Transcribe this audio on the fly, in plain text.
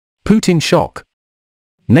Putin Shock.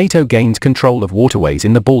 NATO gains control of waterways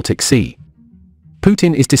in the Baltic Sea.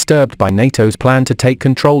 Putin is disturbed by NATO's plan to take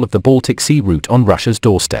control of the Baltic Sea Route on Russia's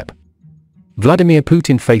doorstep. Vladimir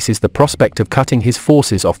Putin faces the prospect of cutting his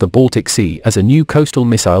forces off the Baltic Sea as a new coastal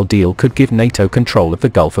missile deal could give NATO control of the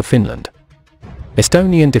Gulf of Finland.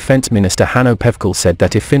 Estonian Defense Minister Hanno Pevkul said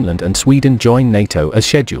that if Finland and Sweden join NATO as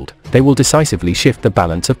scheduled, they will decisively shift the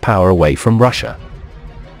balance of power away from Russia.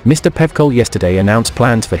 Mr. Pevkull yesterday announced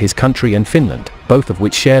plans for his country and Finland, both of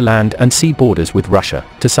which share land and sea borders with Russia,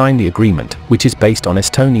 to sign the agreement, which is based on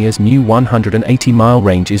Estonia's new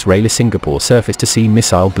 180-mile-range Israeli-Singapore surface-to-sea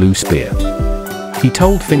missile Blue Spear. He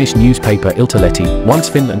told Finnish newspaper Iltalehti, once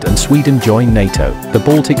Finland and Sweden join NATO, the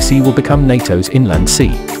Baltic Sea will become NATO's inland sea.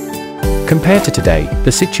 Compared to today,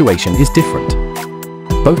 the situation is different.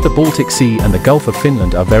 Both the Baltic Sea and the Gulf of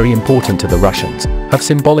Finland are very important to the Russians, have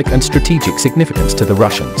symbolic and strategic significance to the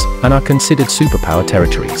Russians, and are considered superpower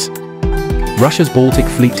territories. Russia's Baltic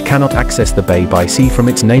fleet cannot access the bay by sea from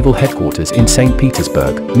its naval headquarters in St.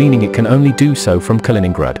 Petersburg, meaning it can only do so from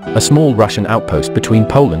Kaliningrad, a small Russian outpost between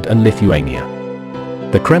Poland and Lithuania.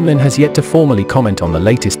 The Kremlin has yet to formally comment on the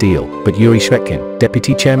latest deal, but Yuri Shvetskin,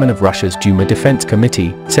 deputy chairman of Russia's Duma Defense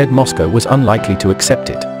Committee, said Moscow was unlikely to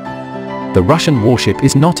accept it. The Russian warship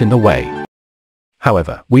is not in the way.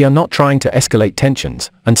 However, we are not trying to escalate tensions,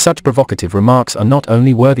 and such provocative remarks are not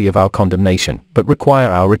only worthy of our condemnation, but require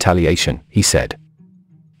our retaliation, he said.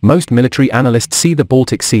 Most military analysts see the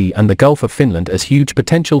Baltic Sea and the Gulf of Finland as huge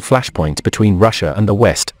potential flashpoints between Russia and the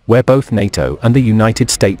West, where both NATO and the United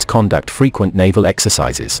States conduct frequent naval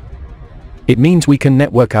exercises. It means we can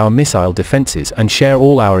network our missile defenses and share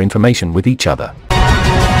all our information with each other.